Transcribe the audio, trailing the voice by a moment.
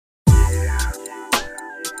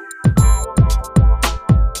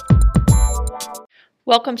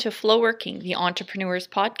Welcome to Flow Working, the Entrepreneurs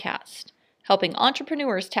Podcast, helping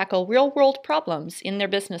entrepreneurs tackle real-world problems in their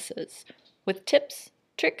businesses with tips,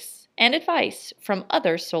 tricks, and advice from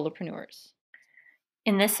other solopreneurs.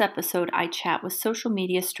 In this episode, I chat with social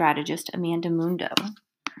media strategist Amanda Mundo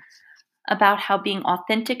about how being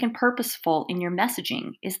authentic and purposeful in your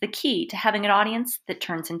messaging is the key to having an audience that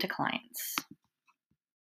turns into clients.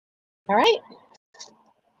 All right.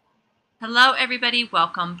 Hello, everybody.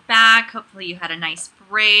 Welcome back. Hopefully you had a nice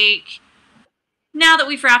break. Now that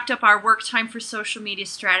we've wrapped up our work time for social media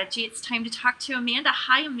strategy, it's time to talk to Amanda.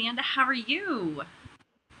 Hi, Amanda. How are you?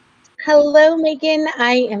 Hello, Megan.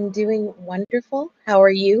 I am doing wonderful. How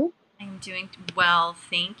are you? I'm doing well,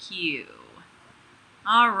 thank you.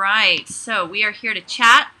 All right. So we are here to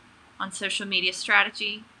chat on social media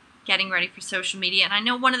strategy, getting ready for social media. And I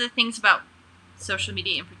know one of the things about social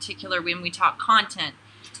media in particular when we talk content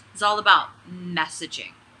is all about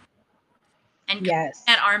messaging. And yes,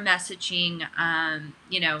 at our messaging,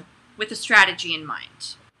 with a strategy in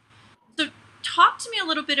mind. So talk to me a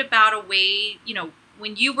little bit about a way,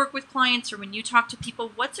 when you work with clients or when you talk to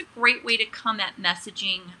people, what's a great way to come at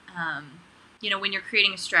messaging, when you're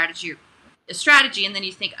creating a strategy, and then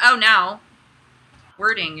you think, oh, now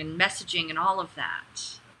wording and messaging and all of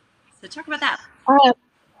that. So talk about that.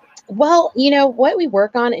 Well, what we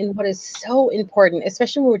work on and what is so important,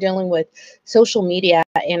 especially when we're dealing with social media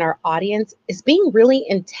and our audience, is being really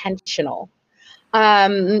intentional.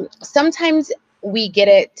 Sometimes we get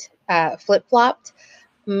it flip-flopped.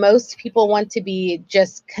 Most people want to be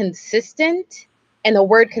just consistent, and the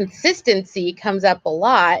word consistency comes up a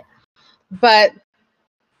lot. But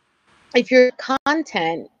if your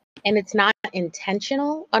content and it's not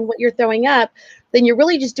intentional on what you're throwing up, then you're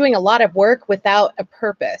really just doing a lot of work without a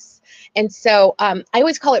purpose. And so I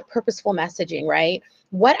always call it purposeful messaging, right?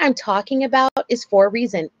 What I'm talking about is for a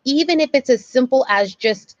reason, even if it's as simple as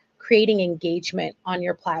just creating engagement on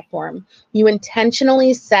your platform. You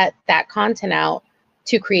intentionally set that content out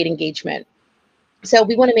to create engagement. So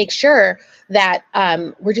we want to make sure that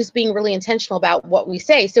we're just being really intentional about what we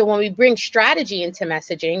say. So when we bring strategy into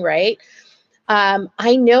messaging, right?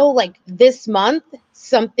 I know like this month,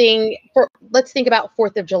 let's think about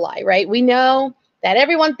 4th of July, right? We know that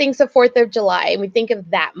everyone thinks of 4th of July and we think of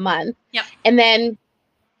that month. Yep. And then,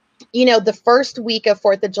 the first week of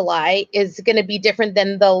 4th of July is going to be different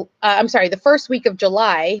than the first week of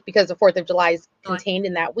July, because the 4th of July is contained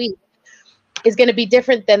in that week, is going to be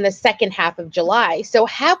different than the second half of July. So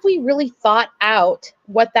have we really thought out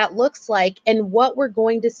what that looks like and what we're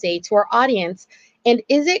going to say to our audience? And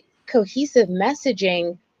is it cohesive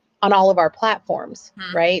messaging on all of our platforms,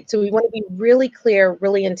 right? So we want to be really clear,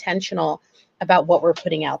 really intentional about what we're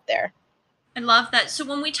putting out there. I love that. So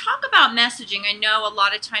when we talk about messaging, I know a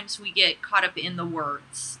lot of times we get caught up in the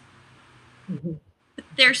words. Mm-hmm. But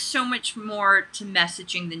there's so much more to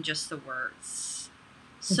messaging than just the words.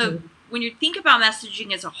 So when you think about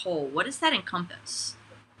messaging as a whole, what does that encompass?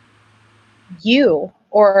 You,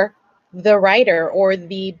 or the writer, or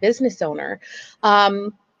the business owner.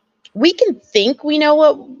 We can think we know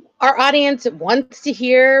what our audience wants to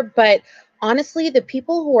hear, but honestly, the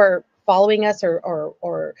people who are following us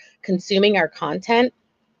or consuming our content,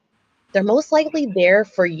 they're most likely there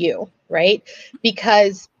for you, right?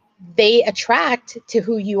 Because they attract to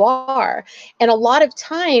who you are. And a lot of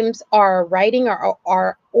times our writing or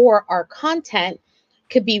our content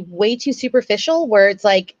could be way too superficial, where it's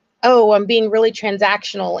like, oh, I'm being really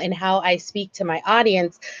transactional in how I speak to my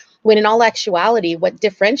audience, when in all actuality, what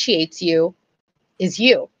differentiates you is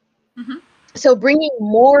you. Mm-hmm. So bringing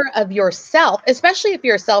more of yourself, especially if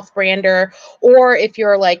you're a self-brander, or if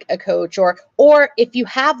you're like a coach, or if you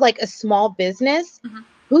have like a small business,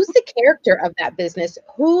 who's the character of that business?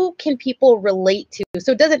 Who can people relate to?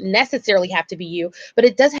 So it doesn't necessarily have to be you, but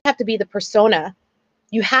it does have to be the persona.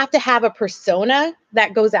 You have to have a persona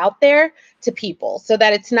that goes out there to people, so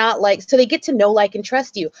that it's not like, so they get to know, like, and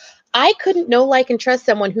trust you. I couldn't know, like, and trust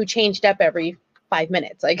someone who changed up every 5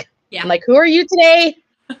 minutes. Like, yeah. I'm like, who are you today?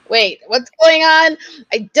 Wait, what's going on?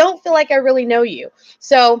 I don't feel like I really know you.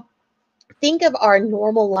 So think of our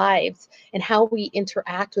normal lives and how we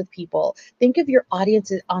interact with people. Think of your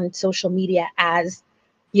audiences on social media as,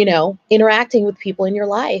 interacting with people in your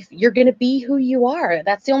life. You're going to be who you are.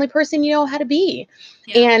 That's the only person you know how to be.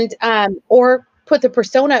 Yeah. And, or put the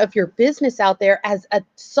persona of your business out there as a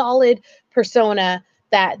solid persona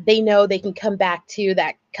that they know they can come back to,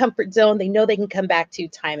 that comfort zone they know they can come back to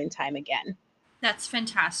time and time again. That's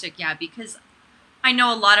fantastic. Yeah, because I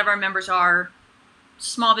know a lot of our members are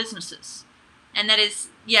small businesses. And that is,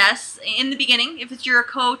 yes, in the beginning, if you're a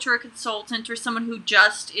coach or a consultant or someone who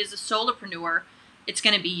just is a solopreneur, it's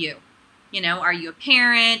going to be you. You know, are you a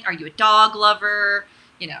parent? Are you a dog lover?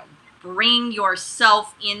 You know, bring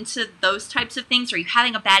yourself into those types of things. Are you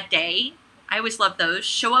having a bad day? I always love those.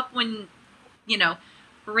 Show up when, you know,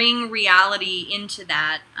 bring reality into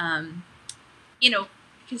that, you know,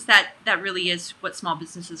 because that really is what small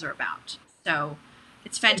businesses are about. So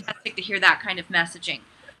it's fantastic to hear that kind of messaging.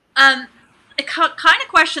 A kind of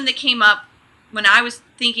question that came up when I was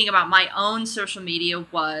thinking about my own social media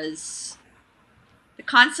was the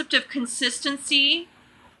concept of consistency.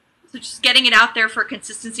 So just getting it out there for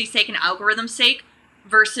consistency's sake and algorithm's sake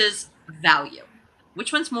versus value.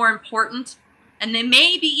 Which one's more important? And they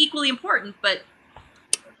may be equally important, but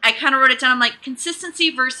I kind of wrote it down. I'm like, consistency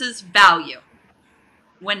versus value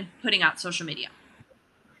when putting out social media.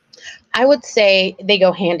 I would say they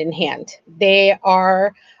go hand in hand. They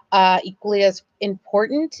are equally as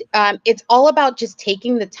important. It's all about just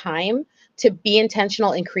taking the time to be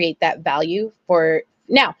intentional and create that value for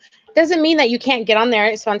now. Doesn't mean that you can't get on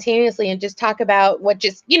there spontaneously and just talk about what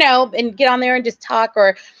just, you know, and get on there and just talk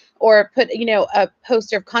or put, you know, a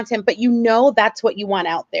poster of content, but you know that's what you want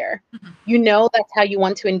out there. Mm-hmm. You know that's how you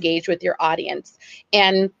want to engage with your audience.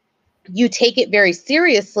 And you take it very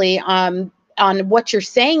seriously on what you're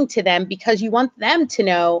saying to them, because you want them to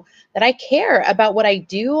know that I care about what I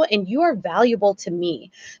do and you are valuable to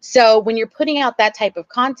me. So when you're putting out that type of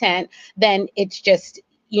content, then it's just,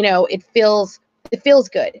 you know, it feels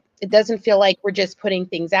good. It doesn't feel like we're just putting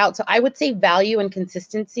things out. So I would say value and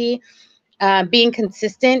consistency, being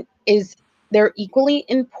consistent they're equally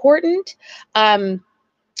important.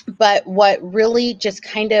 But what really just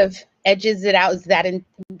kind of edges it out is that in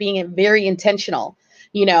being very intentional,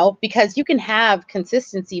 you know, because you can have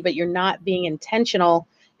consistency, but you're not being intentional.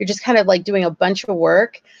 You're just kind of like doing a bunch of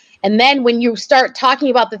work. And then when you start talking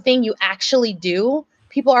about the thing you actually do,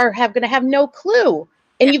 people are going to have no clue.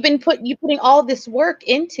 And Yeah. you've been putting all this work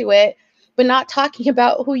into it, but not talking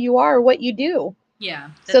about who you are or what you do.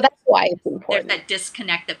 Yeah. So that's why it's important. There's that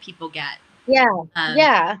disconnect that people get. Yeah.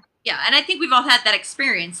 Yeah. And I think we've all had that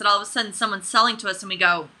experience that all of a sudden someone's selling to us and we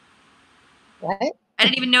go, what? I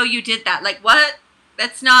didn't even know you did that. Like, what?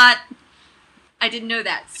 That's not, I didn't know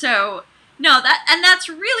that. So no, that's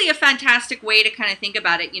really a fantastic way to kind of think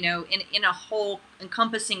about it, you know, in a whole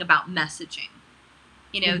encompassing about messaging,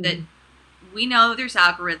 you know, that we know there's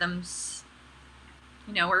algorithms,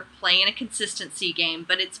 you know, we're playing a consistency game,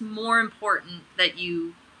 but it's more important that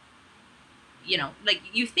you know, like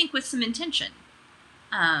you think with some intention.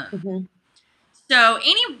 So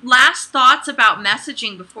any last thoughts about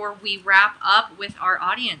messaging before we wrap up with our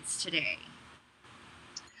audience today?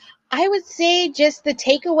 I would say just the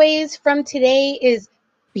takeaways from today is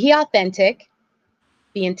be authentic,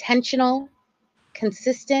 be intentional,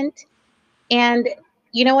 consistent, and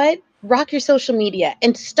you know what? Rock your social media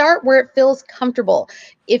and start where it feels comfortable.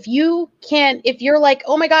 If you're like,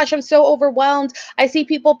 oh my gosh, I'm so overwhelmed. I see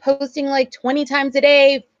people posting like 20 times a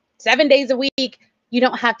day, 7 days a week. You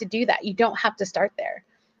don't have to do that. You don't have to start there.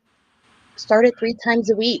 Start it 3 times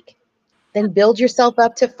a week. Then build yourself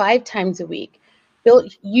up to 5 times a week.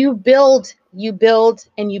 You build,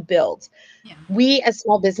 and you build. Yeah. We as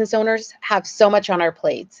small business owners have so much on our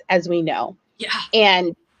plates, as we know. Yeah.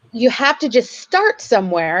 And you have to just start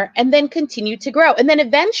somewhere and then continue to grow. And then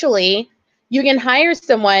eventually you can hire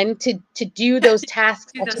someone to do those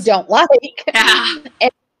tasks that you don't like. Yeah.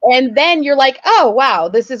 And then you're like, oh, wow,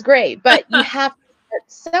 this is great. But you have to start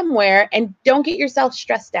somewhere and don't get yourself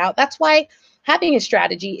stressed out. That's why having a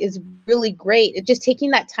strategy is really great. It's just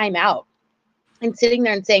taking that time out and sitting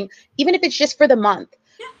there and saying, even if it's just for the month,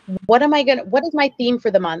 what is my theme for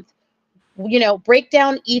the month? You know, break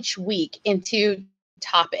down each week into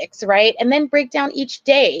topics, right? And then break down each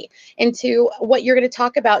day into what you're going to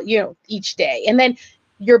talk about, you know, each day. And then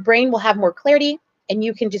your brain will have more clarity and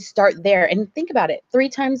you can just start there and think about it 3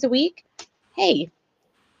 times a week. Hey,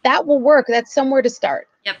 that will work. That's somewhere to start.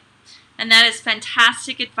 Yep. And that is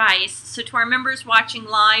fantastic advice. So to our members watching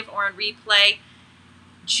live or on replay,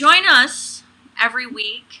 join us every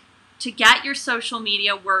week to get your social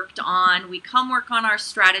media worked on. We come work on our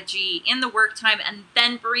strategy in the work time and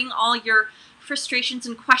then bring all your frustrations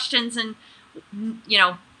and questions and, you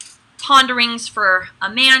know, ponderings for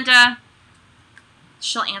Amanda.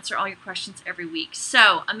 She'll answer all your questions every week.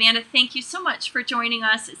 So, Amanda, thank you so much for joining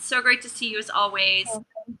us. It's so great to see you as always.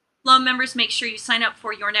 Loan members, make sure you sign up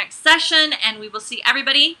for your next session, and we will see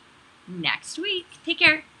everybody next week. Take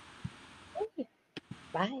care.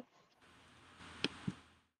 Bye.